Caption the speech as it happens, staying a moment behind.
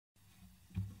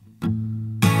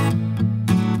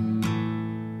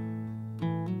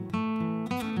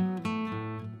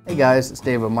Hey guys, it's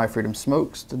Dave of My Freedom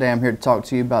Smokes. Today I'm here to talk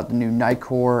to you about the new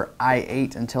Nitecore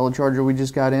i8 Intellicharger we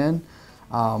just got in.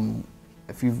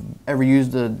 If you've ever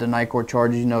used the Nitecore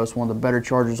chargers, you know it's one of the better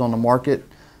chargers on the market.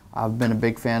 I've been a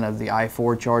big fan of the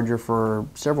i4 charger for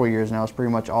several years now. It's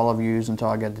pretty much all I've used until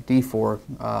I got the D4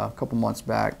 a couple months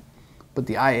back. But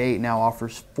the i8 now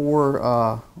offers four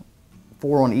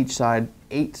on each side,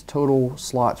 8 total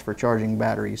slots for charging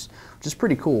batteries, which is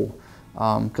pretty cool.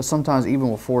 Because sometimes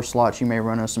even with 4 slots you may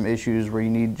run into some issues where you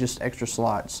need just extra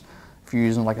slots. If you're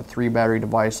using like a 3 battery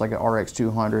device like an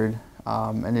RX200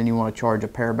 and then you want to charge a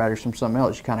pair of batteries from something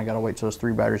else, you kind of got to wait till those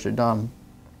 3 batteries are done.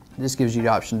 This gives you the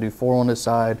option to do 4 on this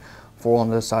side, 4 on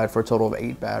this side for a total of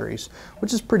 8 batteries,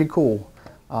 which is pretty cool.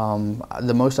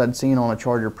 The most I'd seen on a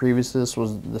charger previous to this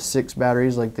was the 6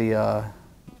 batteries, like the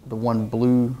one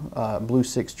blue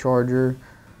 6 charger.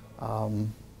 I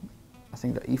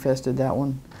think the EFES did that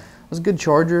one. It was a good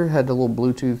charger, had the little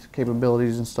Bluetooth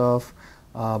capabilities and stuff,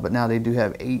 but now they do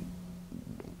have 8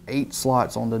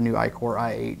 slots on the new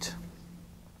Nitecore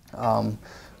i8.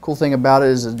 Cool thing about it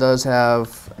is it does have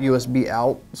USB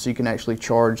out, so you can actually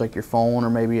charge like your phone or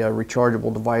maybe a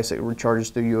rechargeable device that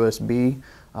recharges through USB.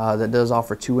 That does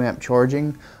offer 2 amp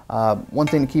charging. One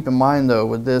thing to keep in mind though,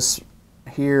 with this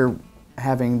here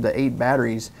having the 8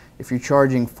 batteries, if you're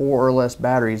charging 4 or less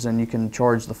batteries, then you can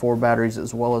charge the 4 batteries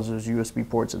as well as those USB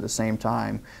ports at the same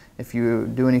time. If you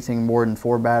do anything more than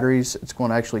 4 batteries, it's going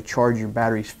to actually charge your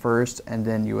batteries first and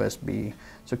then USB.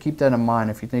 So keep that in mind.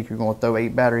 If you think you're going to throw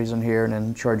 8 batteries in here and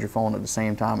then charge your phone at the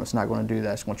same time, it's not going to do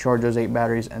that. It's going to charge those 8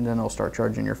 batteries and then it'll start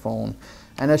charging your phone.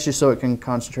 And that's just so it can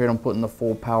concentrate on putting the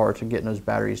full power to getting those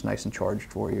batteries nice and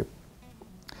charged for you.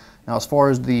 Now as far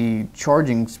as the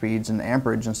charging speeds and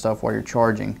amperage and stuff while you're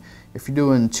charging, if you're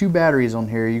doing 2 batteries on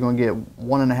here, you're going to get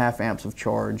 1.5 amps of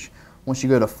charge. Once you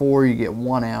go to 4, you get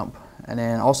 1 amp. And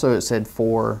then also it said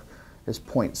 4 is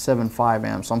 0.75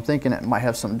 amps. So I'm thinking it might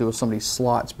have something to do with some of these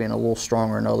slots being a little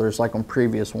stronger than others, like on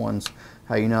previous ones.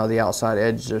 How you know the outside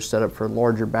edges are set up for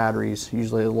larger batteries,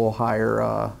 usually a little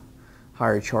higher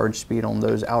charge speed on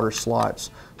those outer slots.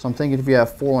 So I'm thinking if you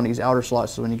have 4 on these outer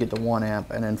slots is when you get to 1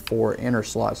 amp, and then 4 inner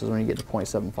slots is when you get to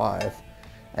 0.75.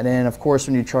 And then of course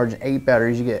when you charge 8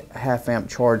 batteries, you get a ½ amp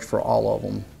charge for all of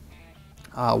them.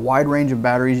 Wide range of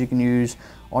batteries you can use,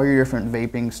 all your different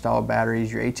vaping style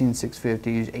batteries, your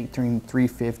 18650s,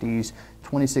 18350s,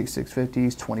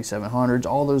 26650s, 2700s,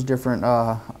 all those different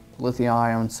lithium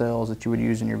ion cells that you would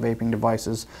use in your vaping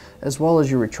devices, as well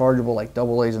as your rechargeable like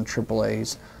AA's and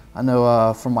AAA's. I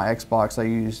know from my Xbox I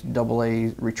use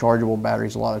AA rechargeable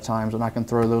batteries a lot of times, and I can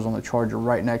throw those on the charger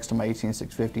right next to my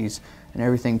 18650s and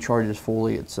everything charges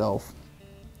fully itself.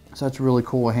 So that's a really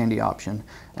cool, handy option.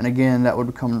 And again, that would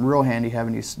become real handy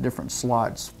having these different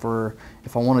slots for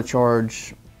if I want to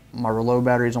charge my low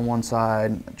batteries on one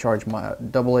side, charge my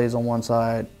AA's on one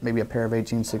side, maybe a pair of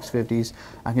 18650s,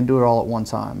 I can do it all at one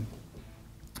time.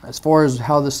 As far as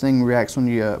how this thing reacts when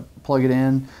you plug it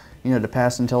in, you know, the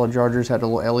past Intellichargers had the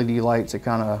little LED lights that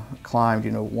kind of climbed,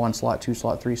 you know, 1 slot, 2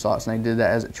 slot, 3 slots, and they did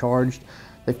that as it charged.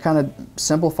 They've kind of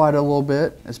simplified it a little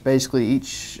bit. It's basically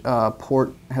each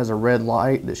port has a red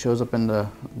light that shows up in the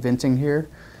venting here,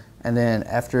 and then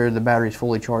after the battery's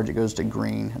fully charged, it goes to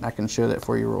green. And I can show that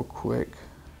for you real quick.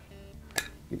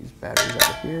 Get these batteries out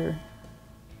of here.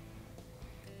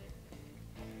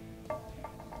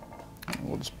 And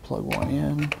we'll just plug one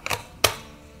in.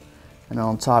 And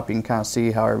on top you can kind of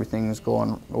see how everything is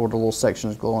glowing, or the little section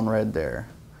is glowing red there.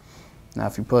 Now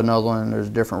if you put another one in, there's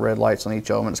different red lights on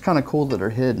each of them, and it's kind of cool that they're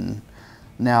hidden.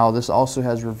 Now this also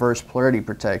has reverse polarity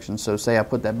protection, so say I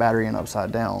put that battery in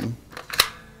upside down.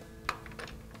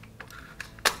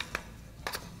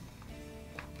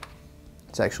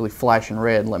 It's actually flashing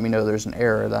red, let me know there's an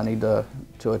error that I need to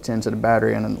attend to the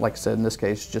battery, and like I said, in this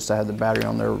case, just I had the battery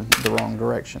on the wrong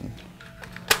direction.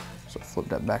 So flip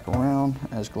that back around,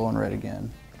 and it's glowing red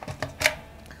again.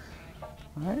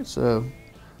 Alright, so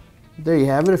there you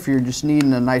have it. If you're just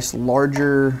needing a nice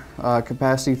larger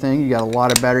capacity thing, you got a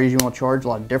lot of batteries you want to charge, a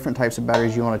lot of different types of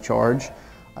batteries you want to charge,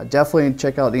 definitely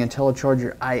check out the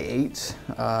Intellicharger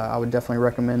i8. I would definitely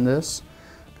recommend this,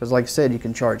 because like I said, you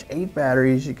can charge 8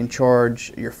 batteries, you can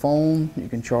charge your phone, you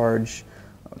can charge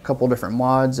a couple different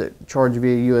mods that charge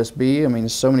via USB. I mean,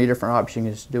 there's so many different options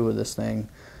you can do with this thing.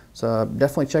 So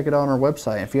definitely check it out on our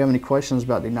website. If you have any questions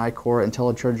about the Nitecore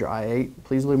Intellicharger i8,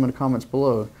 please leave them in the comments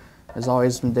below. As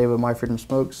always, I'm Dave of My Freedom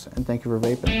Smokes, and thank you for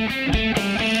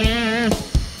vaping.